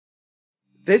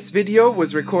This video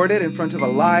was recorded in front of a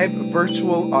live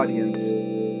virtual audience.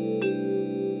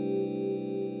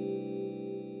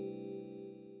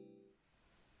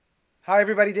 Hi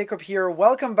everybody, Dacob here.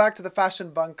 Welcome back to the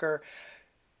Fashion Bunker.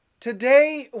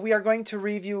 Today we are going to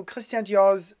review Christian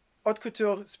Dior's Haute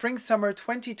Couture Spring Summer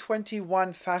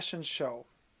 2021 fashion show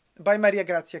by Maria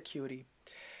Grazia Chiuri.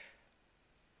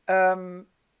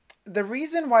 The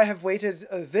reason why I have waited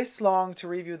this long to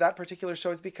review that particular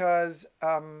show is because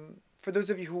for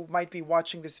those of you who might be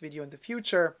watching this video in the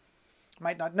future,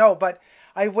 might not know, but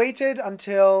I waited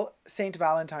until St.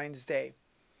 Valentine's Day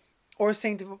or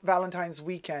St. Valentine's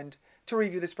weekend to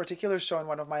review this particular show in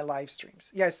one of my live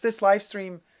streams. Yes, this live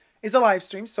stream is a live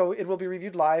stream, so it will be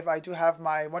reviewed live. I do have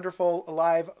my wonderful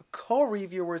live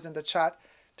co-reviewers in the chat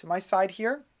to my side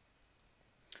here.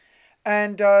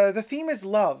 And the theme is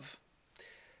love.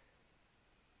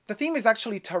 The theme is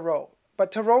actually tarot.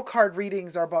 But tarot card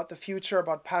readings are about the future,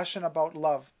 about passion, about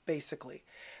love, basically.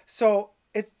 So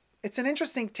it's an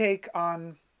interesting take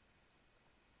on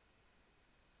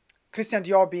Christian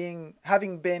Dior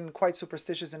having been quite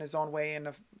superstitious in his own way and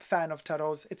a fan of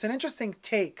tarots. It's an interesting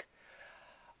take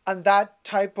on that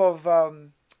type of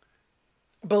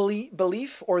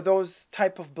belief or those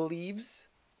type of beliefs.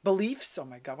 Oh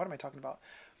my God, what am I talking about?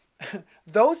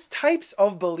 Those types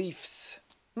of beliefs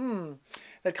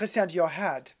that Christian Dior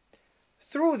had,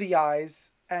 through the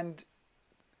eyes and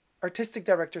artistic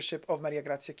directorship of Maria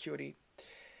Grazia Chiuri,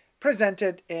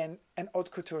 presented in an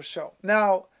haute couture show.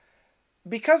 Now,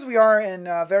 because we are in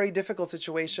a very difficult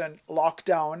situation,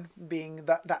 lockdown being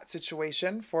that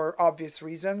situation for obvious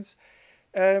reasons,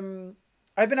 I've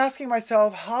been asking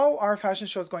myself, how are fashion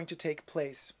shows going to take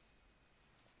place?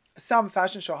 Some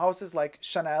fashion show houses like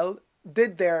Chanel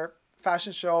did their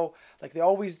fashion show like they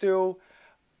always do,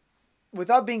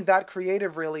 without being that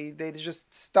creative, really. They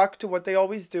just stuck to what they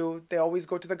always do. They always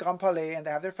go to the Grand Palais and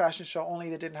they have their fashion show, only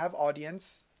they didn't have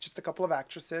audience, just a couple of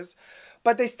actresses.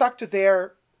 But they stuck to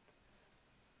their,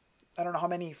 I don't know how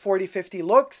many, 40, 50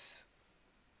 looks,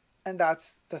 and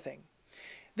that's the thing.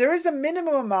 There is a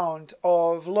minimum amount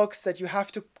of looks that you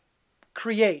have to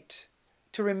create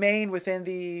to remain within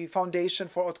the foundation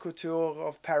for haute couture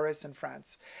of Paris and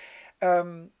France.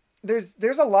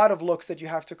 There's a lot of looks that you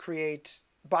have to create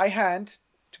by hand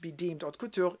to be deemed haute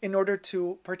couture in order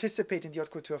to participate in the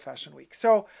haute couture fashion week.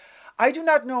 So I do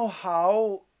not know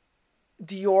how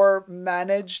Dior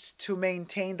managed to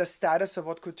maintain the status of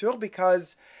haute couture,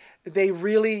 because they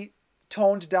really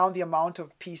toned down the amount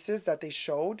of pieces that they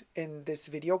showed in this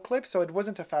video clip. So it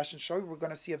wasn't a fashion show. We're going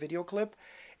to see a video clip.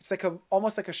 It's like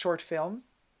almost like a short film.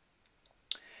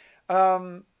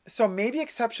 So maybe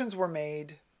exceptions were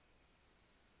made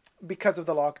because of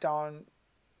the lockdown.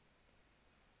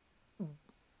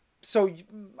 So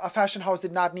a fashion house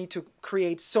did not need to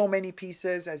create so many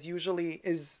pieces as usually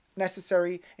is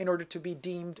necessary in order to be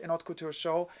deemed an haute couture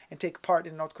show and take part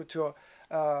in an haute couture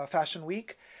fashion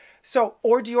week. So,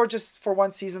 or Dior just for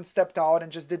one season stepped out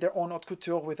and just did their own haute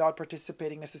couture without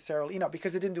participating necessarily,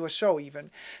 because they didn't do a show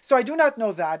even. So I do not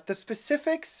know the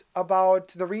specifics about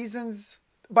the reasons,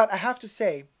 but I have to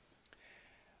say,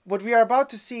 what we are about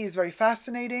to see is very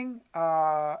fascinating.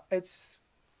 It's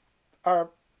our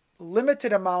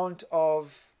limited amount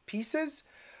of pieces,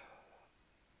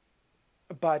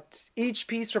 but each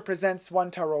piece represents one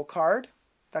tarot card.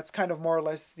 That's kind of more or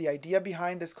less the idea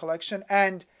behind this collection,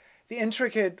 and the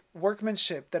intricate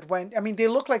workmanship that went, they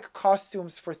look like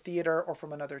costumes for theater or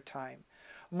from another time,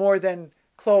 more than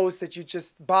clothes that you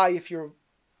just buy if you're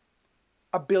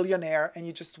a billionaire and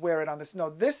you just wear it on this. No,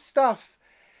 this stuff,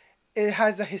 it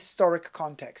has a historic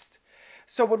context.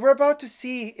 So what we're about to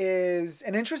see is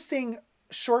an interesting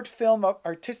short film of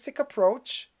artistic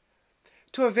approach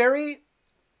to a very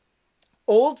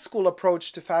old school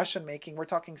approach to fashion making. We're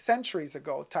talking centuries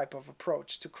ago type of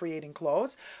approach to creating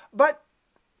clothes, but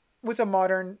with a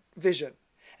modern vision.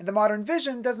 And the modern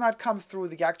vision does not come through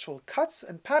the actual cuts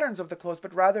and patterns of the clothes,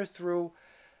 but rather through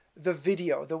the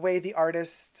video, the way the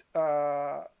artist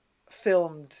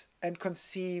filmed and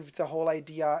conceived the whole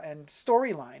idea and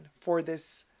storyline for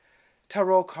this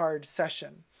tarot card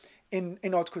session in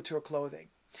haute couture clothing.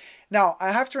 Now,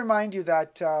 I have to remind you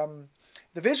that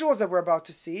the visuals that we're about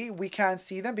to see, we can't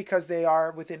see them because they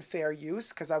are within fair use,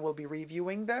 because I will be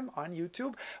reviewing them on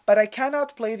YouTube, but I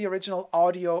cannot play the original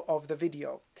audio of the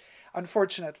video,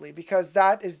 unfortunately, because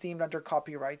that is deemed under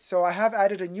copyright. So I have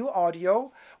added a new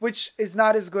audio, which is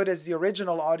not as good as the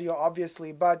original audio,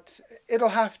 obviously, but it'll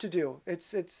have to do.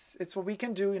 It's what we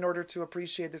can do in order to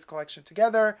appreciate this collection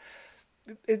together.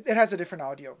 It has a different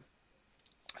audio.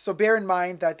 So bear in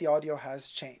mind that the audio has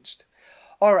changed.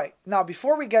 All right, now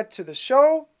before we get to the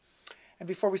show And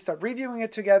before we start reviewing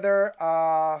it together,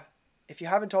 if you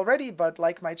haven't already, but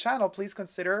like my channel, please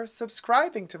consider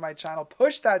subscribing to my channel.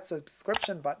 Push that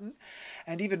subscription button.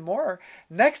 And even more,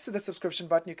 next to the subscription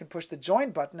button, you can push the join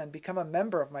button and become a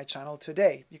member of my channel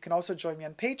today. You can also join me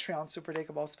on Patreon,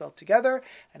 superdacob all spelled together.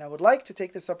 And I would like to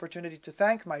take this opportunity to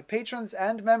thank my patrons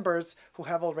and members who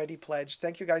have already pledged.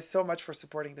 Thank you guys so much for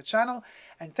supporting the channel.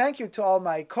 And thank you to all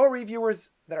my co-reviewers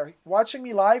that are watching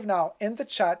me live now in the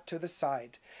chat to the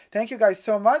side. Thank you guys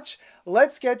so much.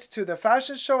 Let's get to the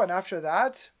fashion show, and after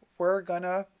that, we're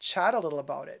gonna chat a little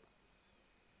about it.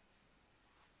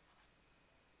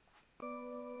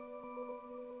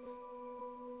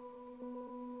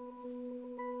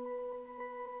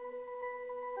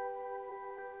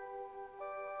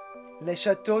 Les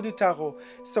Châteaux du Tarot.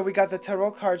 So we got the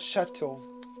Tarot card Château.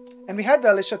 And we had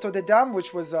the Les Châteaux des Dames,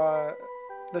 which was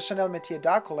the Chanel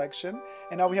METIERS collection.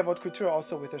 And now we have Haute Couture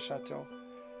also with a Château.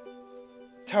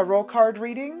 Tarot card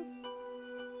reading.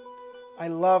 I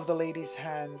love the lady's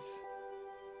hands.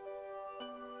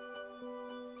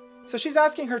 So she's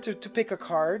asking her to pick a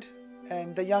card,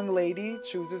 and the young lady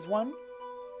chooses one.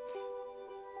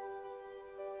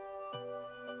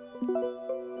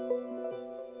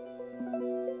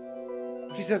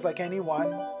 She says, like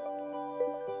anyone.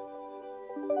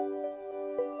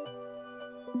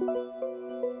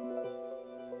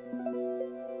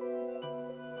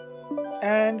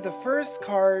 And the first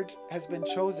card has been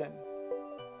chosen.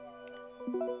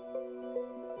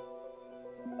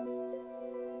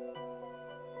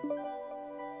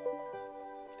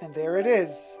 And there it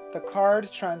is. The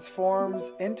card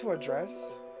transforms into a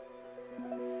dress,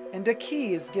 and a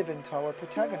key is given to our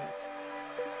protagonist.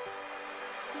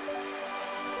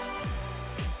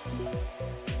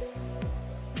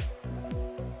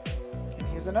 And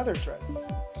here's another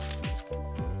dress.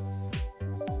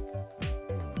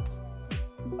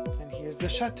 Here's the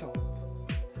chateau.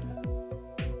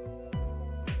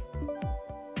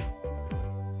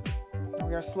 And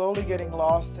we are slowly getting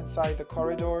lost inside the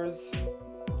corridors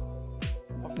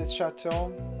of this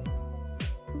chateau.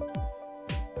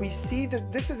 We see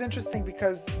that this is interesting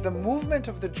because the movement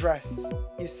of the dress,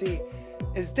 you see,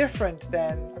 is different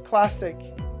than a classic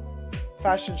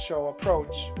fashion show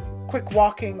approach. Quick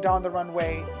walking down the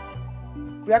runway.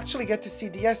 We actually get to see,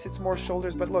 yes, it's more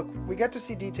shoulders, but look, we get to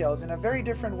see details in a very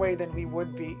different way than we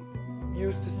would be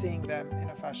used to seeing them in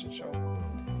a fashion show,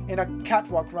 in a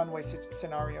catwalk runway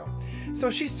scenario. So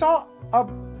she saw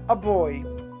a boy,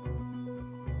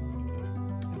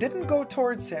 didn't go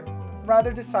towards him,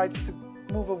 rather decides to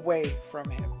move away from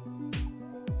him.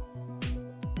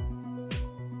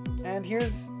 And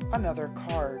here's another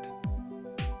card.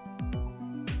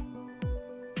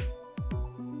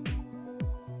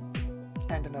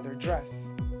 And another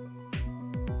dress.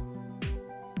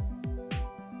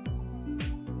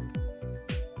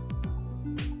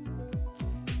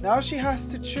 Now she has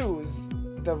to choose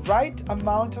the right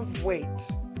amount of weight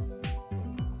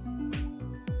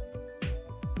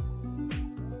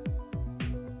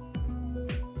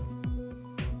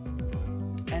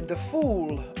and the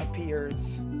Fool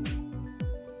appears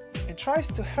and tries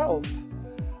to help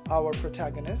our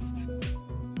protagonist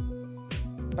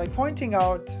by pointing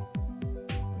out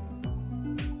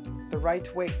the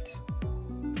right weight.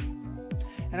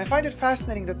 And I find it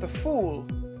fascinating that the Fool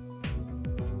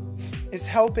is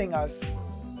helping us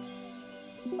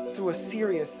through a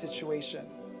serious situation.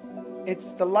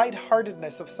 It's the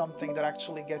lightheartedness of something that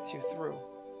actually gets you through.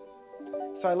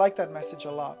 So I like that message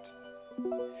a lot.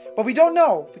 But we don't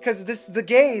know, because the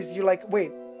gaze, you're like,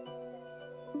 wait,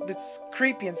 it's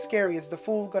creepy and scary. Is the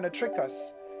Fool gonna trick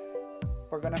us?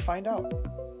 We're gonna find out.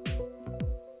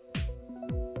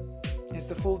 Is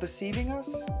the Fool deceiving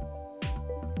us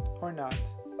or not?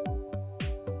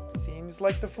 Seems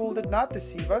like the Fool did not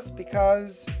deceive us,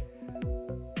 because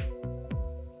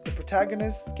the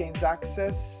protagonist gains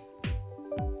access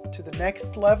to the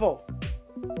next level.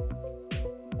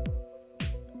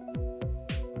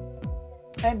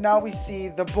 And now we see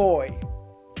the boy,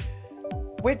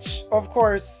 which of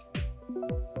course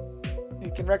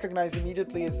you can recognize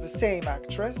immediately as the same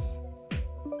actress.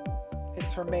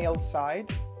 It's her male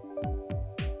side,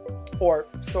 or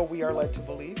so we are led to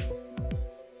believe.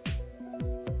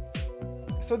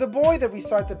 So the boy that we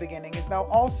saw at the beginning is now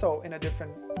also in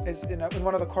in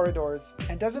one of the corridors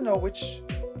and doesn't know which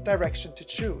direction to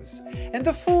choose. And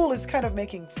the Fool is kind of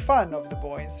making fun of the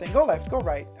boy and saying, go left, go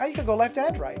right. Ah, you can go left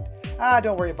and right. Ah,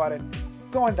 don't worry about it.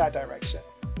 Go in that direction.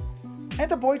 And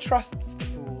the boy trusts the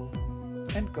Fool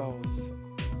and goes.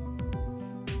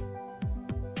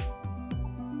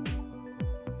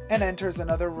 And enters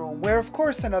another room where, of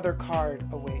course, another card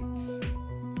awaits.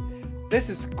 This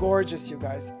is gorgeous, you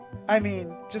guys. I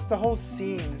mean, just the whole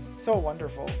scene is so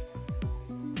wonderful.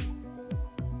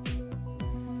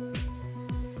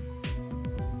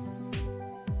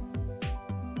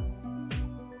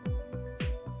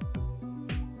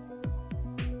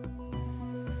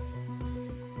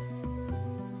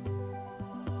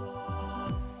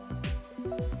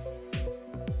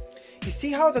 You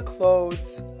see how the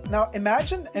clothes... Now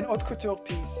imagine an haute couture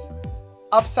piece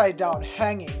upside down,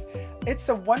 hanging. It's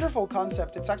a wonderful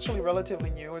concept. It's actually relatively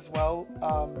new as well.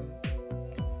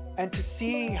 And to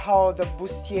see how the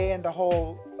bustier and the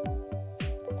whole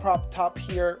crop top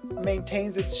here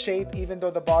maintains its shape even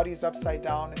though the body is upside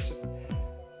down, it's just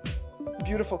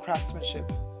beautiful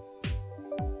craftsmanship.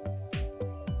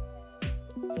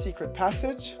 Secret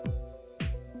passage.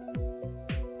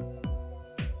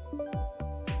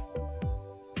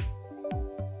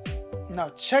 Now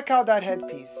check out that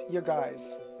headpiece, you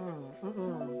guys.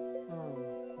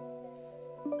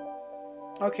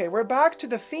 Okay, we're back to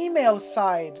the female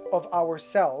side of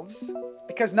ourselves,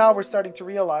 because now we're starting to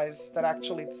realize that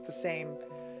actually it's the same.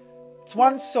 It's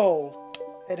one soul.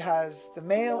 It has the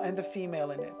male and the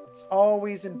female in it. It's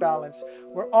always in balance.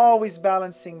 We're always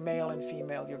balancing male and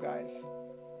female, you guys,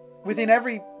 within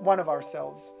every one of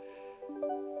ourselves.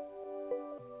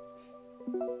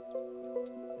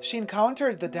 She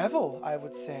encountered the devil, I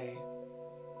would say.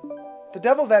 The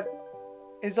devil that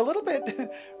is a little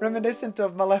bit reminiscent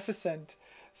of Maleficent.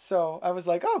 So I was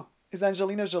like, oh, is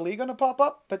Angelina Jolie going to pop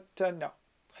up? But no.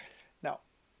 No.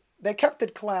 They kept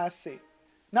it classy.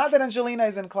 Not that Angelina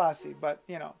isn't classy, but,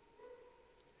 you know.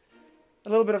 A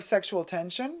little bit of sexual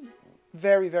tension.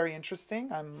 Very, very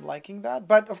interesting. I'm liking that.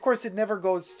 But, of course, it never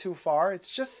goes too far.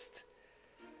 It's just...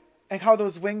 And how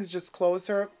those wings just close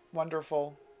her.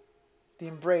 Wonderful. The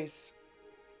embrace.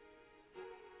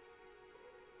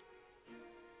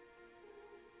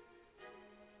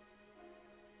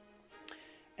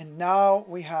 And now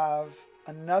we have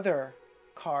another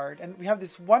card. And we have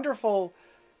this wonderful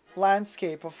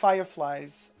landscape of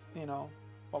fireflies. You know,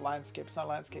 well, landscape, it's not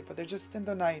landscape, but they're just in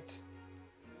the night.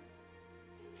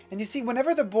 And you see,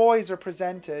 whenever the boy is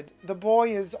represented, the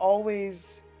boy is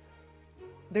always...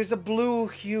 There's a blue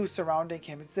hue surrounding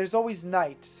him. There's always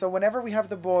night. So whenever we have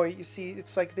the boy, you see,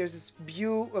 it's like there's this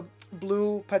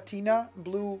blue patina,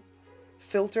 blue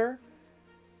filter.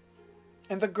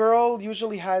 And the girl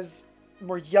usually has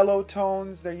more yellow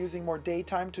tones. They're using more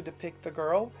daytime to depict the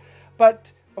girl.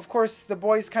 But, of course, the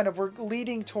boys kind of were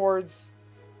leading towards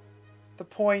the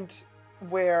point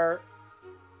where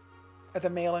the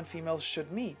male and female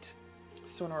should meet.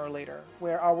 Sooner or later,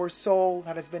 where our soul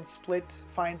that has been split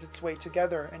finds its way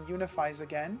together and unifies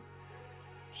again.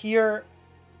 Here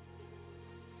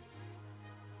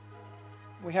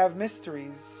we have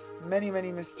mysteries, many,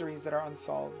 many mysteries that are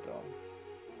unsolved though.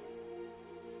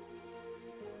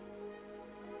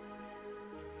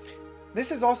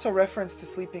 This is also reference to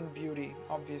Sleeping Beauty,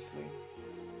 obviously.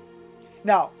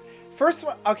 Now, first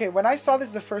one, okay, when I saw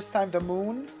this the first time, the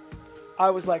moon,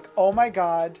 I was like, oh my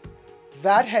God,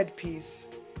 that headpiece,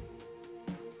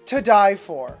 to die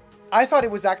for. I thought it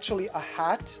was actually a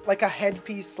hat, like a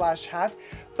headpiece slash hat.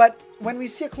 But when we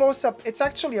see a close-up, it's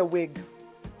actually a wig.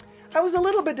 I was a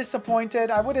little bit disappointed.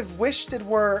 I would have wished it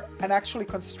were an actually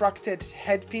constructed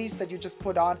headpiece that you just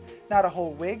put on, not a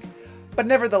whole wig. But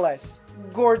nevertheless,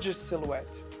 gorgeous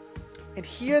silhouette. And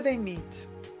here they meet.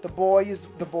 The boy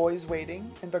is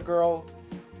waiting, and the girl,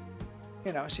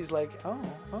 you know, she's like, oh,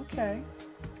 okay.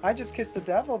 I just kissed the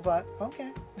devil, but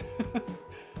okay.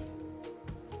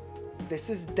 This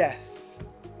is death.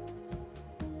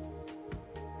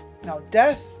 Now,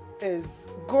 death is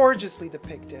gorgeously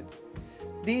depicted.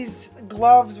 These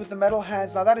gloves with the metal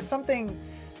hands, now that is something,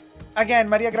 again,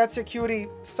 Maria Grazia Chiuri,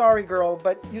 sorry girl,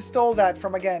 but you stole that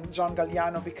from, again, John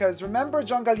Galliano, because remember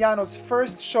John Galliano's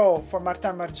first show for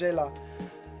Martin Margiela?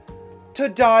 To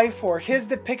die for. His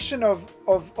depiction of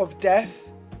death,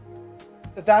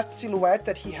 that silhouette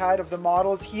that he had of the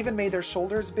models, he even made their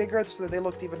shoulders bigger so that they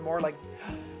looked even more like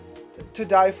to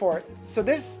die for. So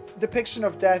this depiction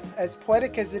of death, as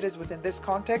poetic as it is within this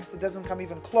context, it doesn't come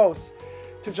even close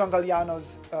to John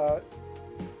Galliano's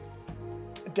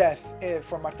death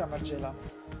for Martin Margiela.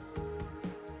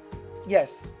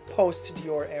 Yes, post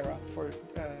Dior era for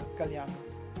Galliano.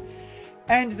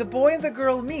 And the boy and the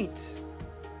girl meet.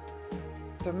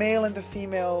 The male and the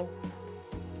female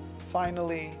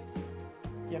finally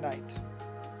unite.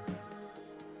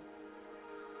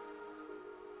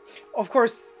 Of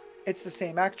course, it's the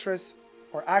same actress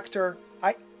or actor.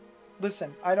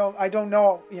 Listen, I don't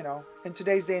know, you know, in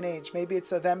today's day and age, maybe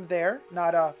it's a them there,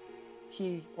 not a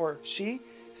he or she.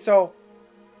 So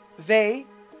they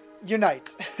unite.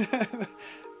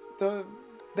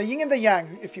 The yin and the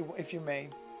yang, if you may.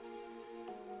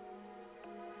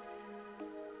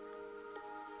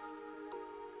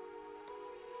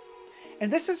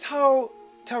 And this is how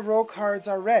tarot cards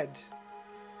are read.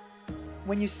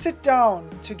 When you sit down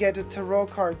to get a tarot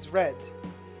cards read,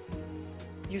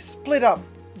 you split up,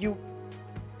 you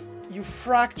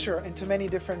fracture into many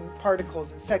different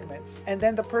particles and segments, and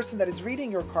then the person that is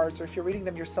reading your cards, or if you're reading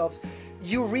them yourselves,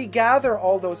 you regather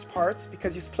all those parts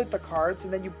because you split the cards,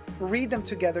 and then you read them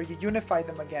together, you unify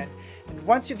them again. And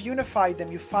once you've unified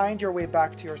them, you find your way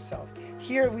back to yourself.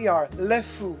 Here we are, Le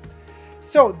Fou.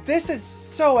 So this is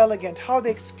so elegant, how they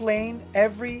explain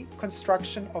every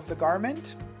construction of the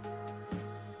garment.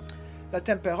 La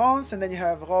Tempérance, and then you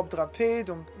have Robe Drapée.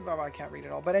 I can't read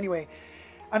it all, but anyway.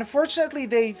 Unfortunately,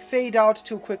 they fade out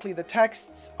too quickly, the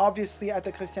texts. Obviously, at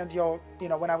the Christian Dior, you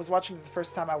know, when I was watching it the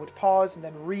first time, I would pause and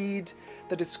then read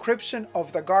the description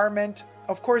of the garment.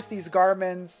 Of course, these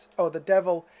garments, oh, the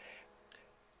devil,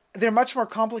 they're much more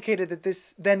complicated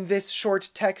than this short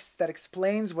text that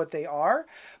explains what they are,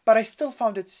 but I still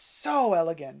found it so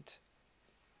elegant.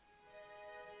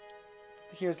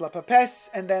 Here's La Papesse,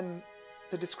 and then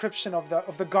the description of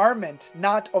the garment,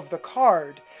 not of the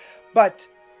card. But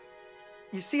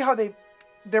you see how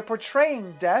they're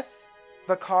portraying death,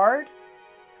 the card,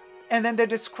 and then they're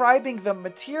describing the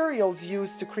materials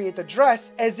used to create the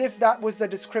dress as if that was the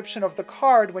description of the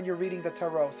card when you're reading the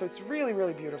tarot. So it's really,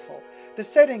 really beautiful. The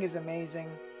setting is amazing.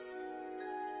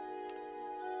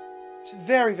 It's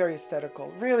very, very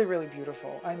aesthetical. Really, really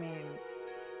beautiful. I mean,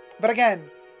 but again,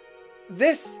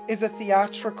 this is a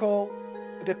theatrical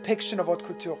depiction of haute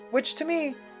couture, which to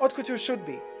me, haute couture should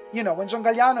be. You know, when John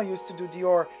Galliano used to do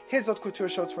Dior, his haute couture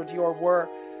shows for Dior were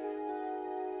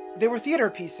theater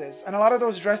pieces, and a lot of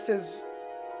those dresses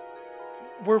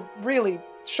were really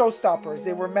showstoppers.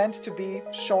 They were meant to be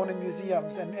shown in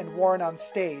museums and worn on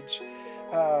stage.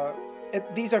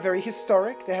 These are very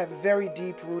historic. They have very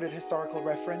deep-rooted historical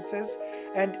references.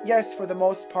 And yes, for the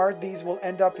most part, these will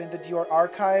end up in the Dior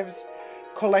archives.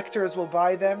 Collectors will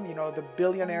buy them, you know, the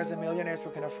billionaires and millionaires who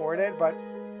can afford it. But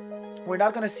we're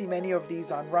not going to see many of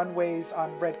these on runways,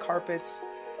 on red carpets.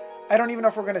 I don't even know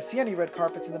if we're going to see any red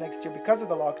carpets in the next year because of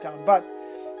the lockdown. But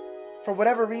for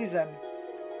whatever reason,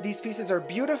 these pieces are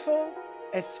beautiful,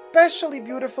 especially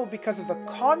beautiful because of the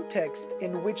context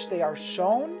in which they are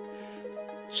shown.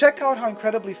 Check out how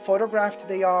incredibly photographed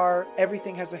they are.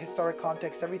 Everything has a historic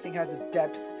context. Everything has a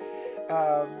depth.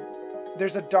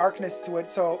 There's a darkness to it.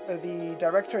 So the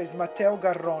director is Matteo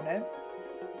Garrone,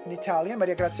 an Italian.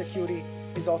 Maria Grazia Chiuri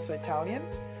is also Italian.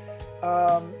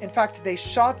 In fact, they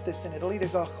shot this in Italy.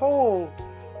 There's a whole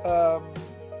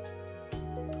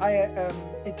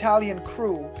Italian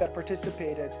crew that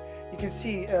participated. You can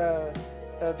see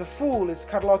the Fool is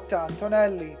Carlotta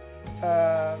Antonelli.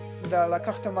 La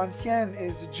Cartomancienne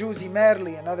is Giusy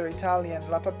Merli, another Italian.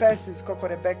 La Papesse is Coco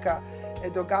Rebecca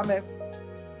Edogame,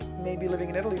 maybe living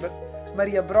in Italy, but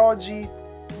Maria Brogi,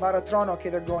 Maratrono, okay,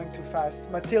 they're going too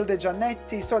fast. Matilde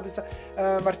Giannetti, so this,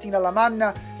 Martina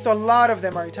Lamanna, so a lot of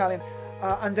them are Italian.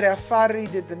 Andrea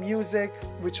Farri did the music,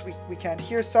 which we can't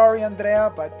hear, sorry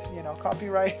Andrea, but you know,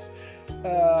 copyright.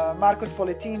 Marco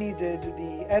Spoletini did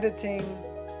the editing.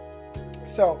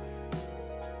 So,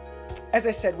 as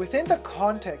I said, within the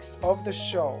context of the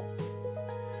show,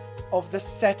 of the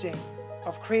setting,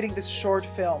 of creating this short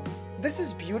film, this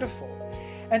is beautiful.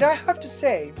 And I have to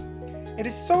say, it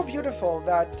is so beautiful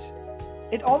that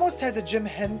it almost has a Jim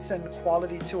Henson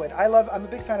quality to it. I'm a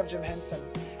big fan of Jim Henson,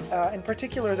 in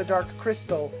particular the Dark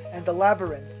Crystal and the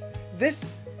Labyrinth.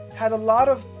 This had a lot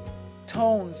of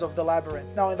tones of the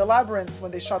Labyrinth. Now in the Labyrinth,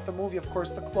 when they shot the movie, of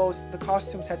course, the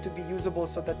costumes had to be usable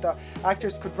so that the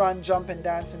actors could run, jump, and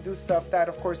dance and do stuff that,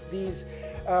 of course, these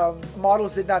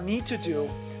models did not need to do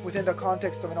within the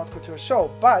context of an haute couture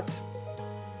show. But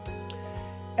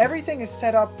everything is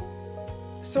set up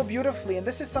so beautifully, and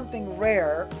this is something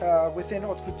rare within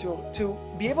haute couture, to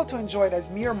be able to enjoy it as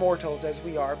mere mortals as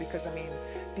we are, because I mean,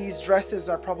 these dresses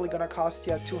are probably going to cost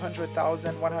you $200,000,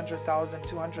 $100,000,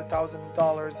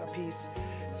 $200,000 a piece.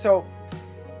 So,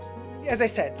 as I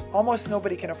said, almost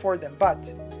nobody can afford them.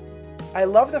 But I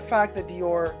love the fact that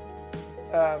Dior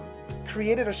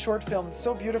created a short film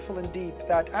so beautiful and deep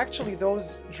that actually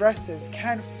those dresses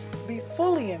can be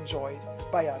fully enjoyed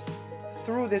by us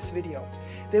through this video.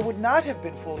 They would not have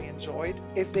been fully enjoyed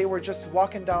if they were just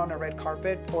walking down a red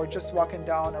carpet or just walking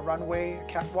down a runway, a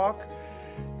catwalk.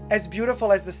 As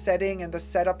beautiful as the setting and the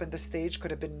setup and the stage could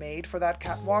have been made for that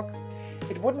catwalk,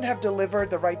 it wouldn't have delivered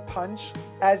the right punch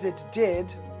as it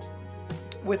did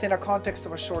within a context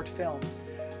of a short film.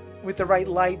 with the right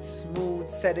lights, mood,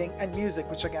 setting, and music,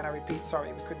 which again, I repeat,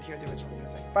 sorry, we couldn't hear the original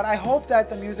music. But I hope that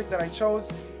the music that I chose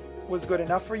was good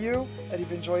enough for you, that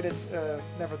you've enjoyed it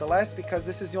nevertheless, because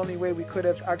this is the only way we could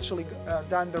have actually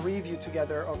done the review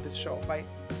together of this show, by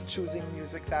choosing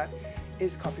music that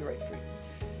is copyright free.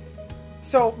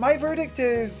 So my verdict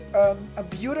is a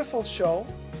beautiful show.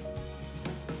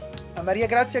 Maria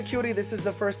Grazia Curie, this is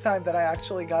the first time that I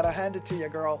actually got to hand it to you,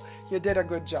 girl. You did a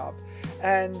good job.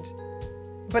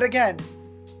 But again,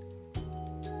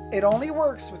 it only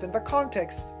works within the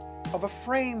context of a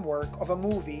framework of a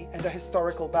movie and a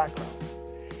historical background.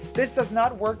 This does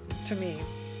not work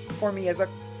for me as a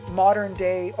modern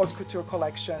day haute couture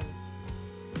collection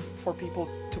for people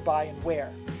to buy and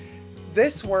wear.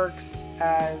 This works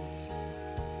as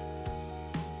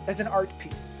an art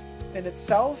piece in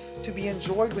itself, to be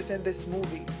enjoyed within this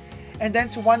movie, and then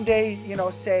to one day,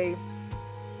 say,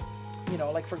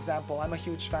 like for example, I'm a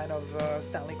huge fan of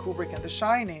Stanley Kubrick and The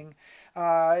Shining,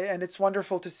 and it's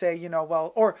wonderful to say,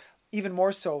 well, or even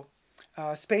more so,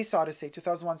 Space Odyssey,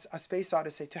 2001: A Space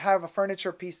Odyssey, to have a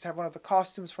furniture piece, to have one of the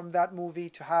costumes from that movie,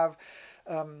 to have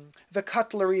the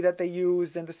cutlery that they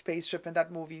used in the spaceship in that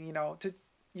movie,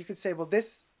 you could say, well,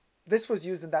 this was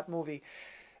used in that movie.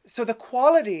 So the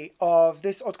quality of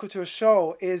this haute couture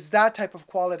show is that type of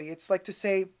quality. It's like to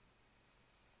say,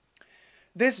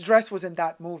 this dress was in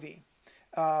that movie.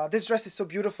 This dress is so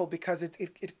beautiful because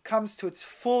it comes to its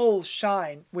full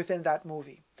shine within that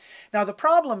movie. Now the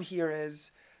problem here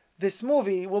is, this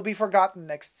movie will be forgotten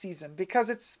next season,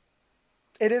 because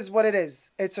it is what it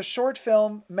is. It's a short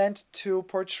film meant to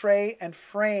portray and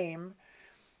frame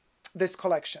this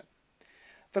collection.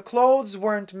 The clothes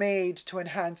weren't made to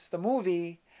enhance the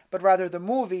movie, but rather the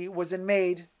movie was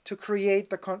made to create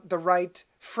the right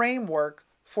framework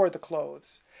for the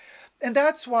clothes. And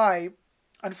that's why,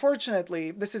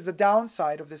 unfortunately, this is the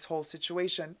downside of this whole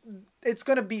situation. It's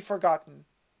going to be forgotten.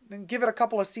 And give it a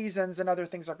couple of seasons and other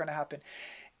things are going to happen.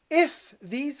 If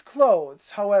these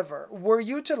clothes, however, were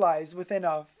utilized within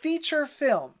a feature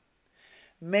film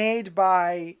made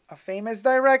by a famous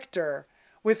director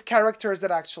with characters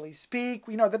that actually speak,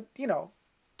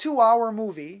 2-hour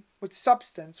movie with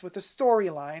substance, with a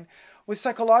storyline, with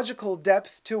psychological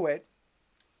depth to it,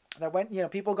 that went,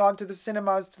 people gone to the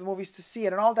cinemas, to the movies to see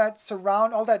it, and all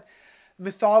that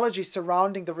mythology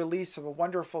surrounding the release of a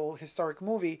wonderful historic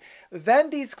movie,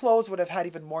 then these clothes would have had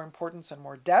even more importance and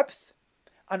more depth.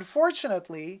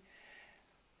 Unfortunately,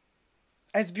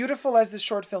 as beautiful as this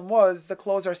short film was, the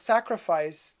clothes are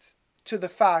sacrificed to the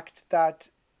fact that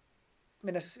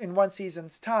in one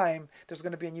season's time, there's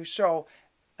going to be a new show,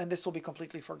 and this will be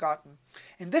completely forgotten.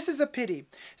 And this is a pity.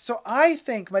 So I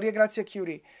think, Maria Grazia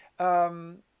Curie,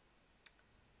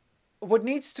 what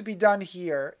needs to be done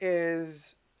here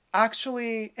is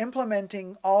actually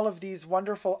implementing all of these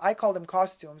wonderful, I call them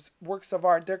costumes, works of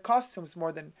art. They're costumes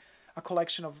more than a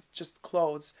collection of just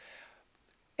clothes,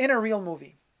 in a real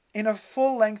movie, in a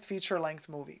full-length, feature-length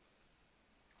movie.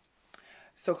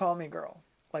 So call me girl.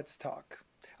 Let's talk.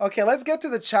 Okay, let's get to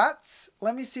the chats.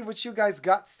 Let me see what you guys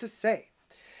got to say.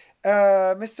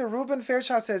 Mr. Ruben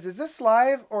Fairchild says, is this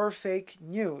live or fake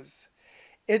news?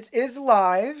 It is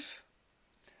live,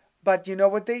 but you know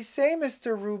what they say,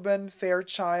 Mr. Ruben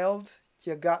Fairchild?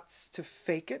 You gots to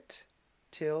fake it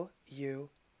till you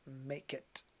make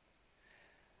it.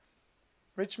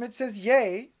 Rich Mid says,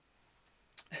 yay.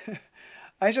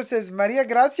 Aisha says, Maria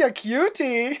Grazia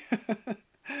Cutie.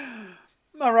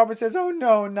 Robert says, oh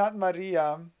no, not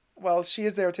Maria. Well, she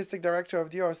is the artistic director of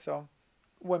Dior, so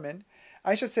women.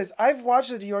 Aisha says, I've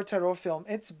watched the Dior Tarot film.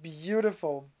 It's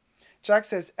beautiful. Jack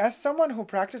says, as someone who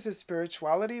practices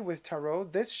spirituality with Tarot,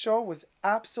 this show was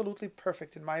absolutely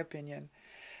perfect in my opinion.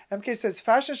 MK says,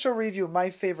 fashion show review, my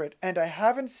favorite, and I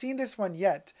haven't seen this one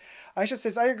yet. Aisha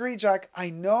says, I agree, Jack. I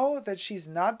know that she's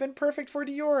not been perfect for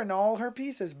Dior in all her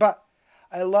pieces, but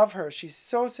I love her. She's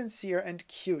so sincere and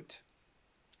cute.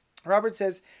 Robert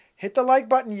says, hit the like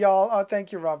button, y'all. Oh,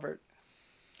 thank you, Robert.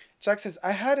 Jack says,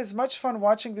 I had as much fun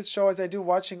watching this show as I do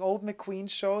watching old McQueen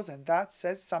shows, and that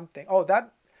says something. Oh,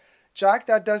 Jack,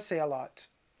 that does say a lot.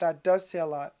 That does say a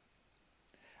lot.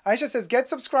 Aisha says, get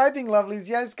subscribing, lovelies.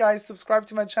 Yes, guys, subscribe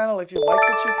to my channel if you like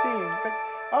what you're seeing.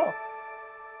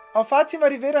 Oh, Fatima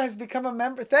Rivera has become a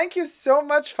member. Thank you so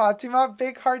much, Fatima.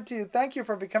 Big heart to you. Thank you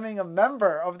for becoming a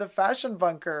member of the Fashion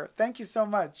Bunker. Thank you so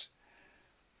much.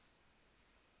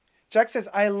 Jack says,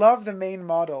 I love the main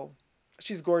model.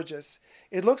 She's gorgeous.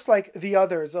 It looks like the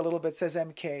others a little bit, says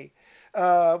MK,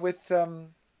 with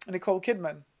Nicole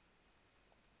Kidman.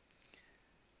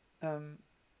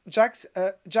 Jack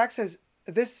says,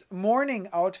 this mourning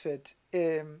outfit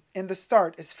in the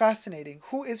start is fascinating.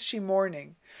 Who is she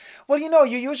mourning? Well, you know,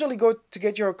 you usually go to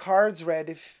get your cards read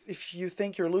if you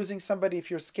think you're losing somebody, if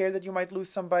you're scared that you might lose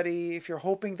somebody, if you're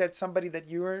hoping that somebody that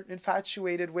you're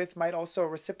infatuated with might also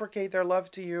reciprocate their love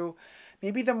to you.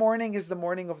 Maybe the mourning is the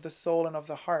mourning of the soul and of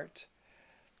the heart.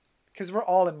 Because we're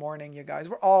all in mourning, you guys.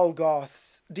 We're all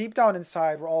goths. Deep down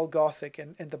inside, we're all gothic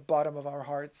in the bottom of our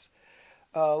hearts.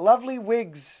 Lovely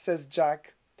wigs, says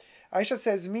Jack. Aisha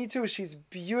says, me too, she's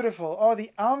beautiful. Oh,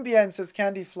 the ambience, says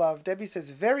Candy Fluff. Debbie says,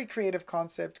 very creative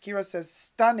concept. Kira says,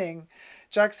 stunning.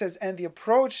 Jack says, and the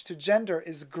approach to gender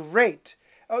is great.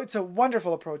 Oh, it's a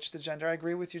wonderful approach to gender. I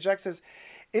agree with you. Jack says,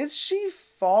 is she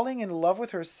falling in love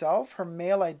with herself, her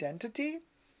male identity?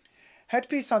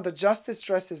 Headpiece on the justice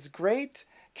dress is great.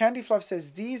 Candy Fluff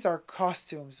says, these are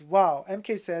costumes. Wow.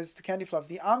 MK says to Candy Fluff,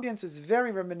 the ambience is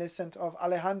very reminiscent of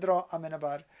Alejandro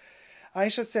Amenabar.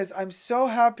 Aisha says, I'm so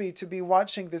happy to be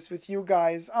watching this with you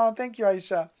guys. Oh, thank you,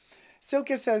 Aisha.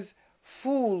 Silke says,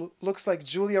 Fool looks like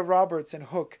Julia Roberts in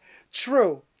Hook.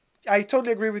 True. I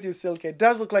totally agree with you, Silke. It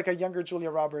does look like a younger Julia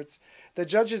Roberts. The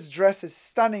judge's dress is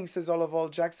stunning, says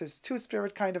Olivol. Jack says,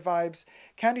 two-spirit kind of vibes.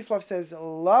 Candy Fluff says,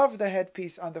 love the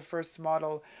headpiece on the first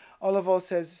model. Olivol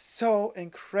says, so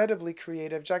incredibly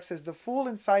creative. Jack says, the fool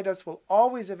inside us will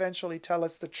always eventually tell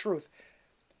us the truth.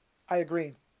 I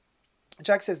agree.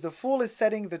 Jack says, the fool is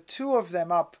setting the two of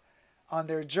them up on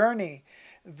their journey.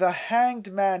 The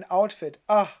hanged man outfit.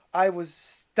 I was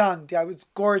stunned. Yeah, it was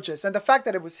gorgeous. And the fact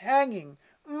that it was hanging.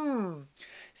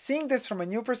 Seeing this from a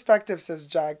new perspective, says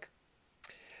Jack.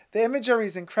 The imagery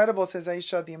is incredible, says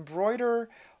Aisha. The embroider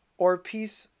or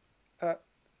piece...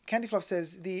 Candy Fluff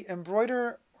says, the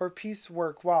embroider or piece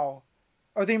work, wow.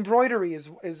 Or the embroidery is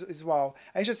wow.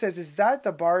 Aisha says, is that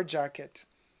the bar jacket?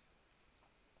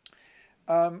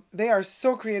 They are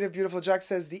so creative, beautiful. Jack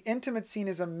says, the intimate scene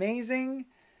is amazing.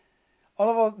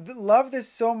 Oliver, love this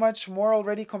so much more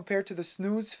already compared to the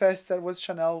snooze fest that was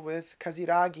Chanel with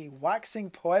Kaziragi, waxing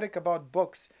poetic about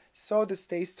books. So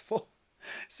distasteful.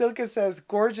 Silke says,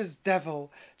 gorgeous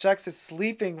devil. Jack says,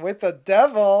 sleeping with the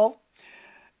devil.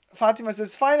 Fatima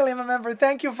says, finally I'm a member.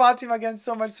 Thank you, Fatima, again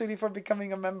so much, sweetie, for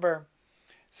becoming a member.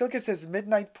 Silke says,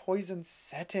 midnight poison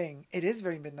setting. It is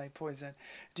very midnight poison.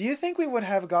 Do you think we would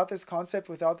have got this concept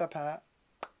without the pat?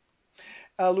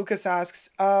 Lucas asks,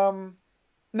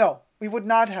 no, we would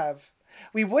not have.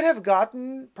 We would have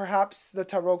gotten perhaps the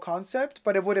tarot concept,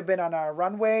 but it would have been on our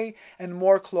runway and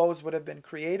more clothes would have been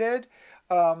created.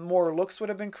 More looks would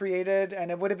have been created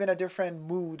and it would have been a different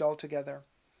mood altogether.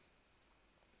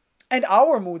 And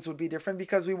our moods would be different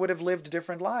because we would have lived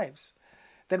different lives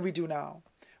than we do now.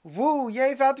 Woo!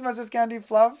 Yay, Fatima, says Candy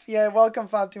Fluff. Yeah, welcome,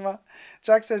 Fatima.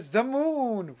 Jack says, the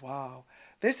moon. Wow.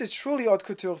 This is truly haute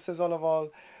couture, says Olivol.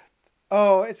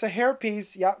 Oh, it's a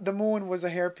hairpiece. Yeah, the moon was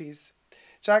a hairpiece.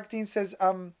 Jack Dean says,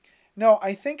 no,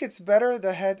 I think it's better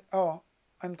the head... Oh,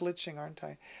 I'm glitching, aren't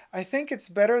I? I think it's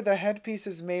better the headpiece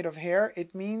is made of hair.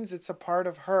 It means it's a part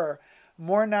of her.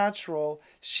 More natural.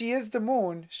 She is the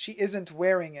moon. She isn't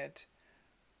wearing it.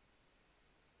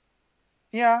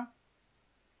 Yeah.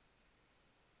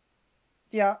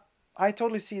 Yeah, I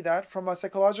totally see that. From a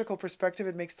psychological perspective,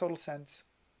 it makes total sense.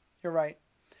 You're right.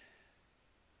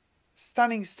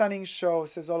 Stunning, stunning show,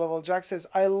 says Oliver. Jack says,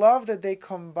 I love that they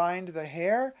combined the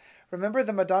hair. Remember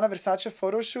the Madonna Versace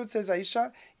photo shoot, says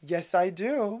Aisha? Yes, I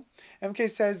do. MK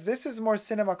says, this is more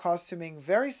cinema costuming,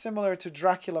 very similar to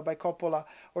Dracula by Coppola,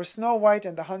 or Snow White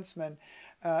and the Huntsman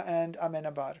and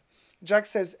Amenabar. Jack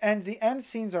says, and the end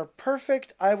scenes are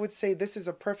perfect. I would say this is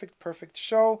a perfect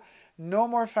show. No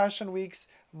more fashion weeks.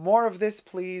 More of this,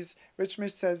 please.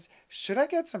 Richmond says, should I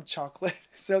get some chocolate?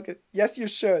 Silke, yes, you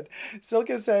should.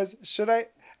 Silke says, should I...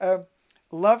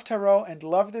 love tarot and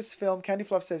love this film. Candy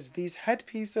Fluff says, these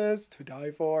headpieces to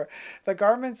die for. The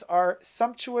garments are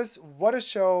sumptuous. What a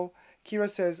show. Kira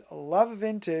says, love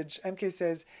vintage. MK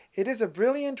says, it is a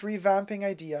brilliant revamping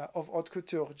idea of haute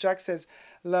couture. Jack says,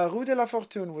 La Rue de la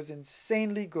Fortune was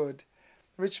insanely good.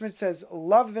 Richmond says,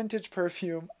 love vintage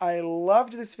perfume. I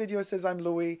loved this video, says I'm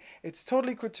Louis. It's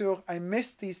totally couture. I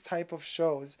missed these type of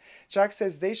shows. Jack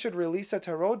says they should release a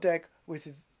tarot deck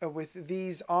with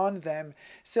these on them.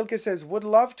 Silke says, would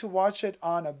love to watch it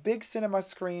on a big cinema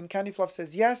screen. Candy Fluff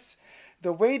says, yes.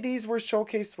 The way these were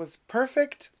showcased was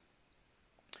perfect.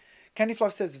 Candy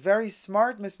Fluff says, very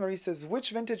smart. Miss Marie says, which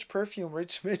vintage perfume,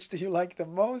 Rich Mitch, do you like the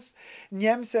most?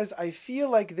 Nyem says, I feel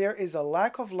like there is a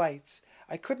lack of lights.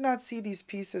 I could not see these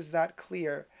pieces that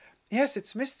clear. Yes,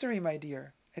 it's mystery, my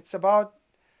dear. It's about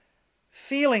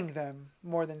feeling them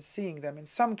more than seeing them in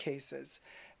some cases.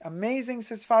 Amazing,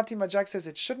 says Fatima. Jack says,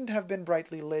 it shouldn't have been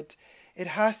brightly lit. It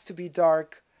has to be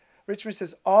dark. Rich Mitch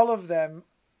says, all of them.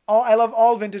 I love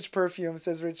all vintage perfumes,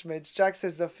 says Rich Mitch. Jack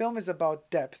says, the film is about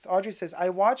depth. Audrey says, I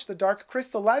watched The Dark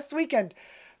Crystal last weekend.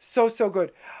 So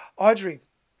good. Audrey,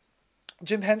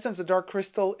 Jim Henson's The Dark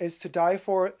Crystal is to die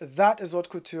for. That is haute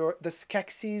couture. The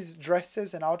Skeksis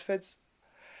dresses and outfits.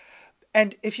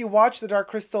 And if you watch The Dark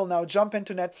Crystal, now jump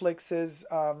into Netflix's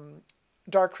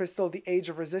Dark Crystal, The Age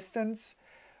of Resistance.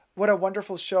 What a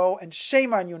wonderful show. And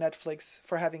shame on you, Netflix,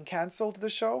 for having canceled the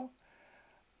show.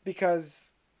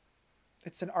 Because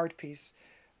it's an art piece.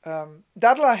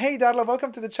 Dadla, hey Dadla,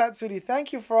 welcome to the chat, sweetie.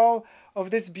 Thank you for all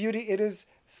of this beauty. It is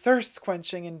thirst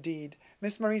quenching indeed.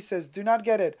 Miss Marie says, do not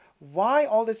get it. Why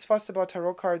all this fuss about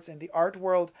tarot cards in the art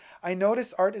world? I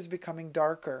notice art is becoming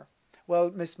darker.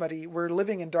 Well, Miss Marie, we're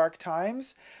living in dark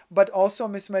times, but also,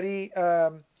 Miss Marie,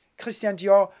 Christian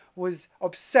Dior was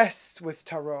obsessed with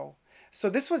tarot. So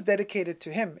this was dedicated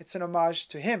to him. It's an homage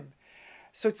to him.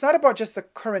 So it's not about just the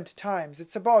current times.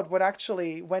 It's about what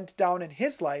actually went down in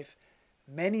his life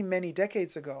many, many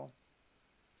decades ago.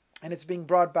 And it's being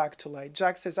brought back to light.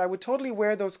 Jack says, I would totally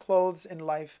wear those clothes in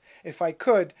life if I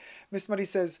could. Miss Marie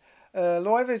says,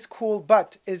 Loewe is cool,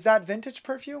 but is that vintage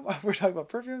perfume? We're talking about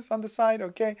perfumes on the side,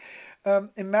 okay.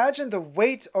 Imagine the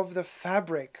weight of the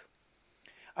fabric.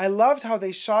 I loved how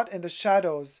they shot in the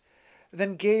shadows,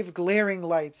 then gave glaring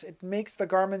lights. It makes the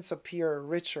garments appear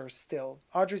richer still.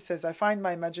 Audrey says, I find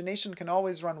my imagination can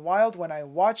always run wild when I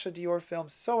watch a Dior film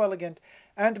so elegant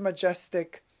and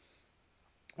majestic.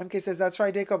 MK says, that's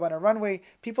right, Dacob, on a runway,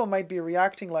 people might be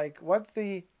reacting like, what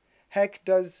the heck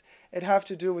does it have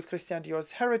to do with Christian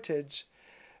Dior's heritage?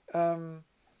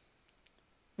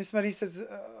 Miss Marie says,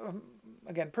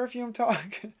 again, perfume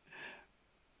talk.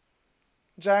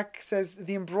 Jack says,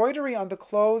 the embroidery on the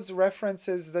clothes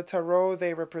references the tarot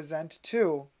they represent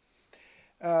too.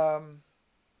 Dara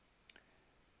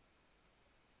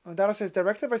says,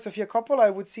 directed by Sofia Coppola, I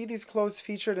would see these clothes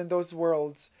featured in those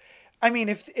worlds. I mean,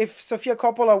 if Sofia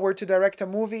Coppola were to direct a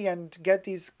movie and get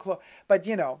these clothes, but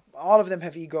you know, all of them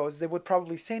have egos. They would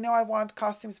probably say, no, I want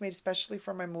costumes made especially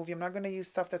for my movie. I'm not going to use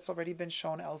stuff that's already been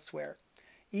shown elsewhere.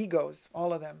 Egos,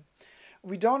 all of them.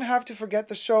 We don't have to forget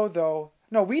the show, though.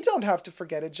 No, we don't have to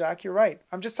forget it, Jack. You're right.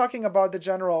 I'm just talking about the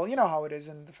general, you know how it is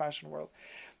in the fashion world.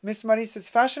 Miss Marie says,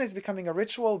 fashion is becoming a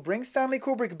ritual. Bring Stanley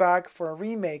Kubrick back for a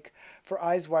remake for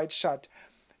Eyes Wide Shut.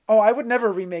 Oh, I would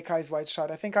never remake Eyes Wide Shut.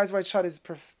 I think Eyes Wide Shut is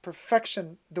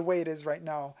perfection the way it is right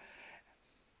now.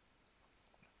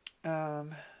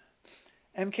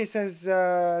 MK says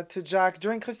to Jack,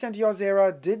 during Christian Dior's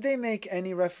era, did they make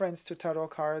any reference to tarot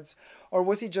cards? Or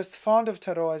was he just fond of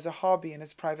tarot as a hobby in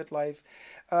his private life?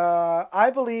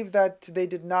 I believe that they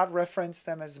did not reference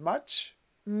them as much.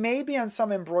 Maybe on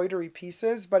some embroidery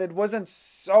pieces, but it wasn't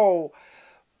so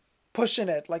pushing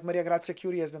it like Maria Grazia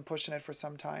Chiuri has been pushing it for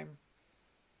some time.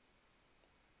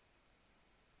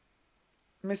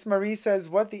 Miss Marie says,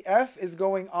 what the F is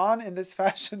going on in this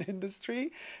fashion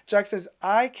industry? Jack says,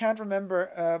 I can't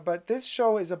remember, but this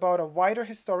show is about a wider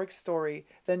historic story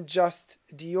than just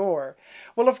Dior.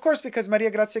 Well, of course, because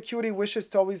Maria Grazia Chiuri wishes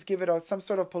to always give it some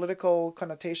sort of political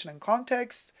connotation and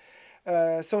context,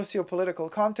 socio-political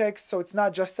context. So it's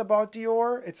not just about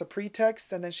Dior, it's a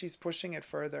pretext, and then she's pushing it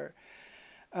further.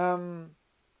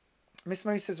 Miss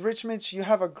Marie says, Rich Mitch, you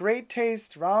have a great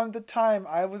taste round the time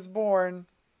I was born.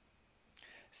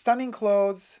 Stunning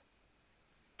clothes.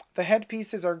 The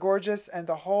headpieces are gorgeous and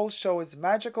the whole show is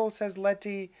magical, says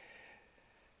Letty.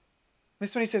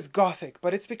 Miss Marie says gothic,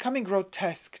 but it's becoming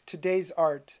grotesque. Today's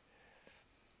art.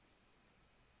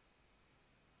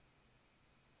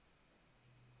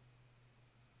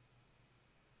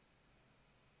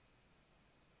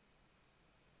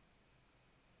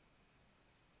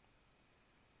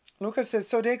 Lucas says,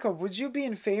 so Dacob, would you be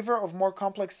in favor of more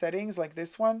complex settings like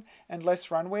this one and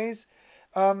less runways?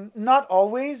 Not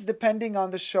always, depending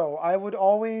on the show. I would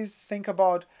always think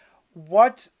about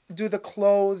what do the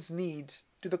clothes need?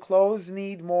 Do the clothes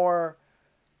need more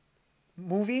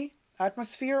movie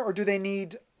atmosphere, or do they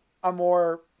need a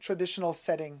more traditional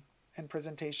setting and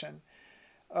presentation,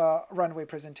 runway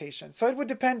presentation? So it would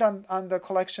depend on the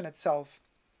collection itself.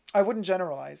 I wouldn't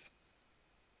generalize.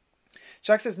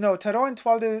 Jack says, no, Tarot and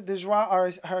Toile de Joie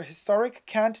are historic.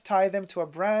 Can't tie them to a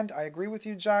brand. I agree with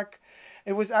you, Jack.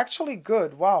 It was actually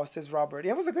good. Wow, says Robert.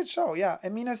 Yeah, it was a good show. Yeah.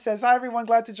 Amina says, hi, everyone.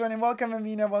 Glad to join in. Welcome,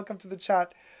 Amina. Welcome to the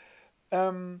chat.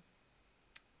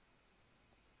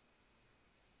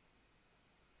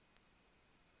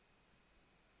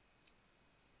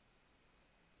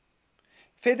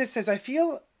 Fede says, I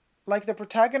feel like the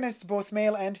protagonist, both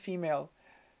male and female.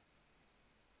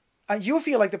 You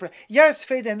feel like the... Yes,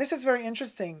 Fede, and this is very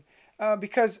interesting.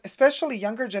 because especially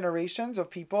younger generations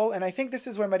of people, and I think this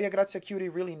is where Maria Grazia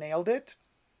Chiuri really nailed it.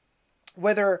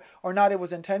 Whether or not it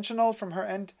was intentional from her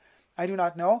end, I do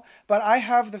not know. But I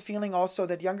have the feeling also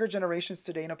that younger generations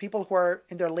today, people who are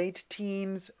in their late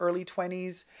teens, early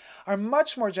 20s, are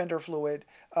much more gender fluid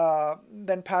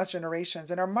than past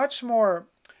generations, and are much more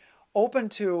open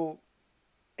to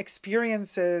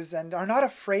experiences, and are not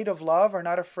afraid of love, are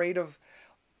not afraid of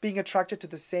being attracted to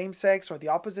the same sex or the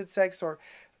opposite sex,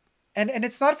 and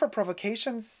it's not for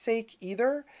provocation's sake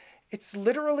either. It's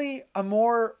literally a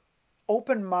more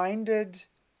open-minded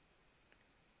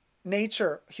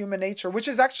nature, human nature, which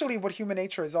is actually what human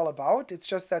nature is all about. It's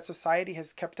just that society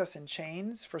has kept us in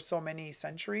chains for so many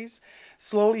centuries.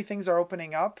 Slowly things are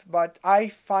opening up, but I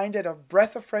find it a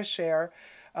breath of fresh air.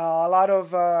 A lot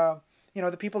of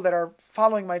the people that are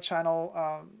following my channel,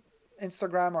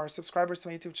 Instagram, or subscribers to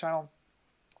my YouTube channel,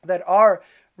 that are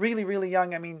really, really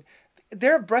young, I mean,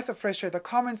 they're a breath of fresh air. The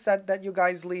comments that you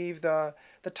guys leave, the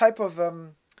type of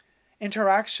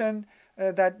interaction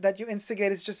that you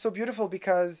instigate is just so beautiful,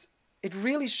 because it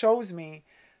really shows me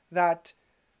that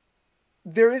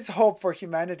there is hope for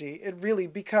humanity. It really,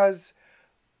 because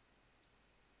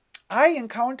I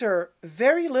encounter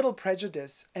very little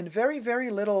prejudice and very, very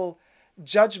little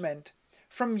judgment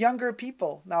from younger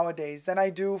people nowadays than I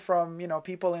do from,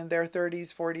 people in their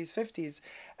 30s, 40s, 50s.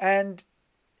 And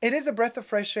it is a breath of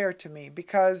fresh air to me,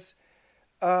 because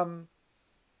I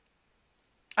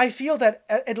feel that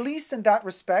at least in that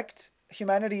respect,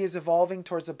 humanity is evolving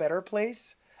towards a better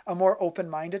place, a more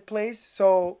open-minded place.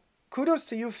 So kudos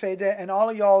to you, Fede, and all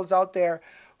of y'all's out there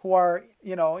who are,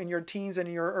 in your teens and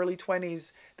in your early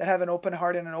 20s that have an open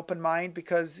heart and an open mind,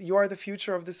 because you are the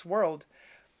future of this world.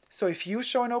 So if you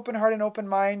show an open heart and open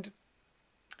mind,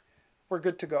 we're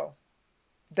good to go.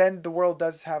 Then the world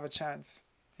does have a chance,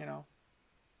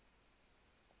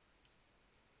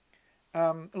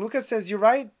 Lucas says, you're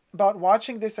right about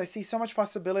watching this. I see so much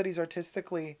possibilities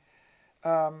artistically.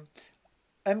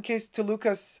 MK to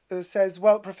Lucas says,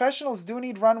 well, professionals do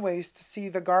need runways to see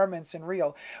the garments in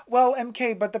real. Well,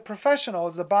 MK, but the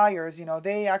professionals, the buyers,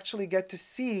 they actually get to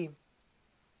see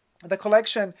the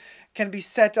collection, can be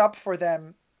set up for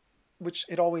them, which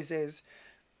it always is.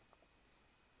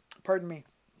 Pardon me.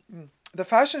 The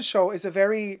fashion show is a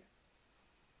very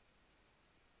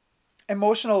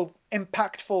emotional,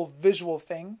 impactful visual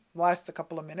thing, lasts a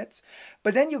couple of minutes.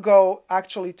 But then you go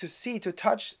actually to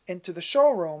touch into the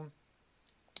showroom.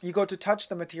 You go to touch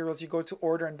the materials, you go to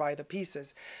order and buy the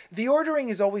pieces. The ordering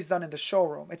is always done in the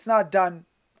showroom. It's not done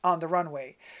on the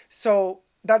runway. So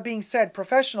that being said,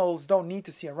 professionals don't need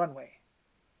to see a runway.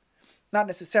 Not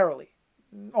necessarily.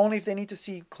 Only if they need to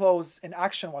see clothes in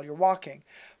action while you're walking.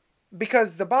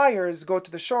 Because the buyers go to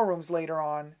the showrooms later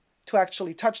on to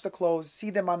actually touch the clothes,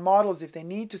 see them on models if they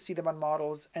need to see them on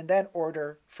models, and then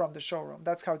order from the showroom.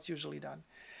 That's how it's usually done.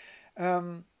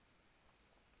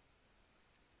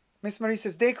 Miss Marie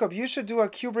says, Dacob, you should do a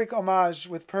Kubrick homage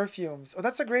with perfumes. Oh,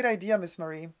 that's a great idea, Miss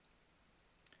Marie.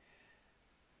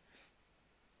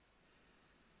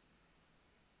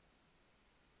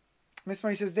 Miss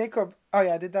Marie says, Dacob, oh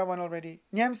yeah, I did that one already.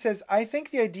 Nyem says, I think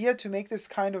the idea to make this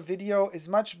kind of video is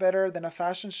much better than a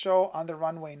fashion show on the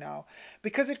runway now,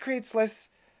 because it creates less...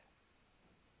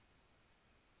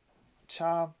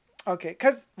 Okay,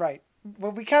 right.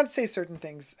 Well, we can't say certain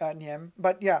things, Nyem,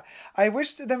 but yeah, I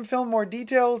wish them film more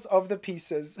details of the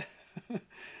pieces.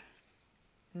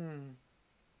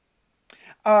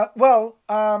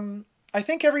 I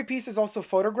think every piece is also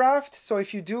photographed. So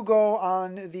if you do go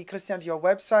on the Christian Dior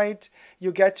website,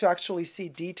 you get to actually see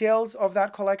details of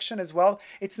that collection as well.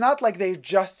 It's not like they're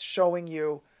just showing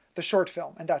you the short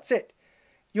film and that's it.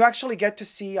 You actually get to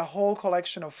see a whole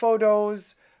collection of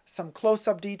photos, some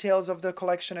close-up details of the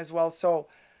collection as well. So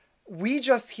we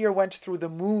just here went through the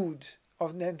mood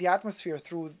of the atmosphere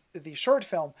through the short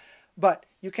film, but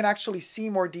you can actually see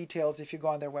more details if you go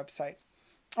on their website.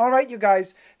 All right, you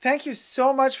guys, thank you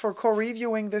so much for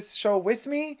co-reviewing this show with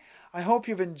me. I hope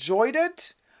you've enjoyed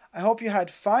it. I hope you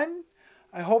had fun.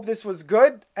 I hope this was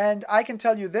good. And I can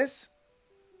tell you this,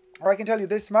 or I can tell you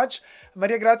this much.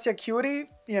 Maria Grazia Chiuri,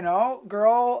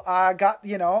 girl,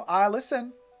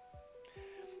 listen.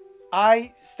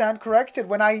 I stand corrected.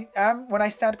 When I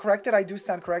stand corrected, I do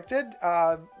stand corrected.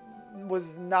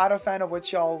 Was not a fan of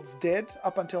what y'all did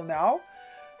up until now.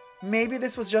 Maybe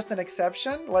this was just an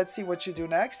exception. Let's see what you do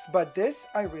next. But this,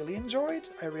 I really enjoyed.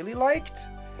 I really liked.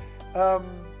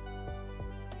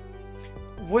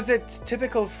 Was it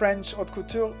typical French haute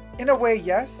couture? In a way,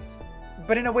 yes.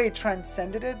 But in a way, it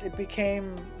transcended it. It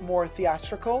became more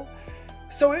theatrical.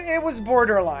 So it was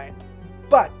borderline.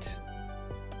 But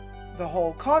the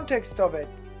whole context of it,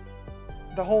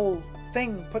 the whole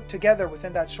thing put together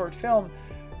within that short film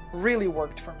really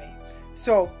worked for me.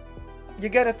 So you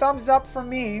get a thumbs up from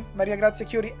me, Maria Grazia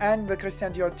Chiuri, and the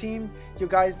Christian Dior team. You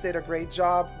guys did a great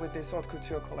job with this haute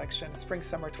couture collection,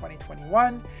 Spring-Summer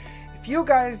 2021. If you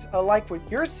guys like what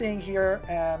you're seeing here,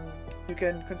 you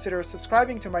can consider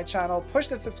subscribing to my channel. Push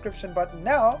the subscription button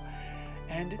now,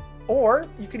 or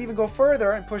you can even go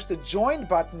further and push the join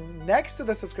button next to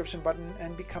the subscription button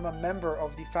and become a member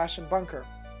of the Fashion Bunker.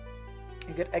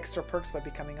 You get extra perks by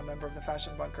becoming a member of the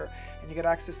Fashion Bunker, and you get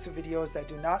access to videos that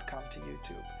do not come to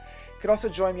YouTube. You could also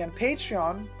join me on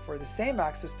Patreon for the same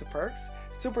access to perks,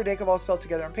 superdacob all spelled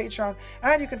together on Patreon,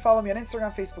 and you can follow me on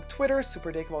Instagram, Facebook, Twitter,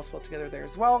 superdacob all spelled together there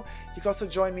as well. You can also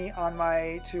join me on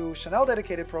my 2 Chanel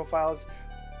dedicated profiles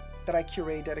that I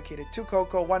curate dedicated to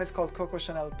Coco. One is called Coco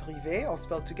Chanel Privé, all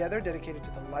spelled together, dedicated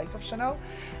to the life of Chanel.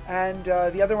 And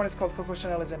the other one is called Coco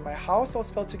Chanel is in my house, all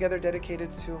spelled together,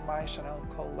 dedicated to my Chanel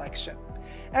collection.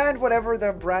 And whatever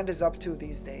the brand is up to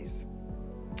these days.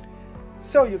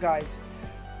 So you guys,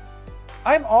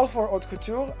 I'm all for haute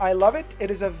couture. I love it. It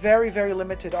is a very, very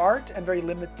limited art and very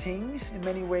limiting in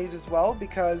many ways as well,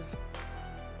 because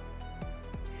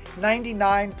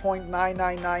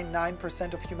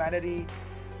 99.9999% of humanity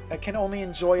can only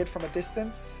enjoy it from a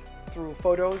distance through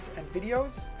photos and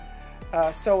videos.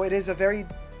 So it is a very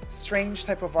strange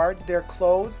type of art. They're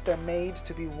clothes, they're made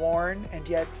to be worn, and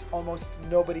yet almost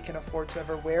nobody can afford to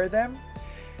ever wear them.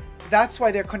 That's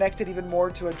why they're connected even more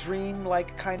to a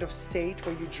dream-like kind of state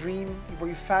where you dream, where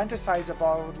you fantasize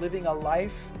about living a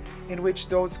life in which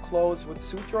those clothes would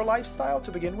suit your lifestyle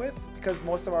to begin with, because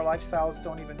most of our lifestyles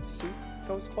don't even suit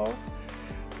those clothes.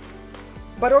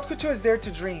 But haute couture is there to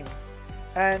dream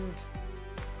and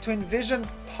to envision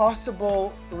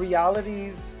possible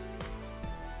realities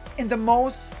in the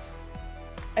most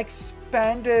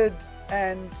expanded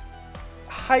and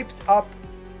hyped up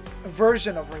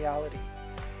version of reality.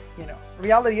 You know,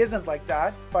 reality isn't like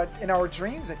that, but in our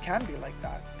dreams it can be like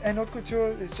that. And haute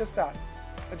couture is just that,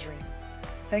 a dream.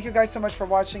 Thank you guys so much for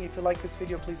watching. If you like this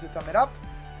video, please do thumb it up.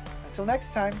 Until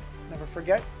next time, never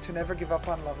forget to never give up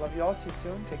on love. Love you all. See you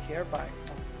soon. Take care. Bye.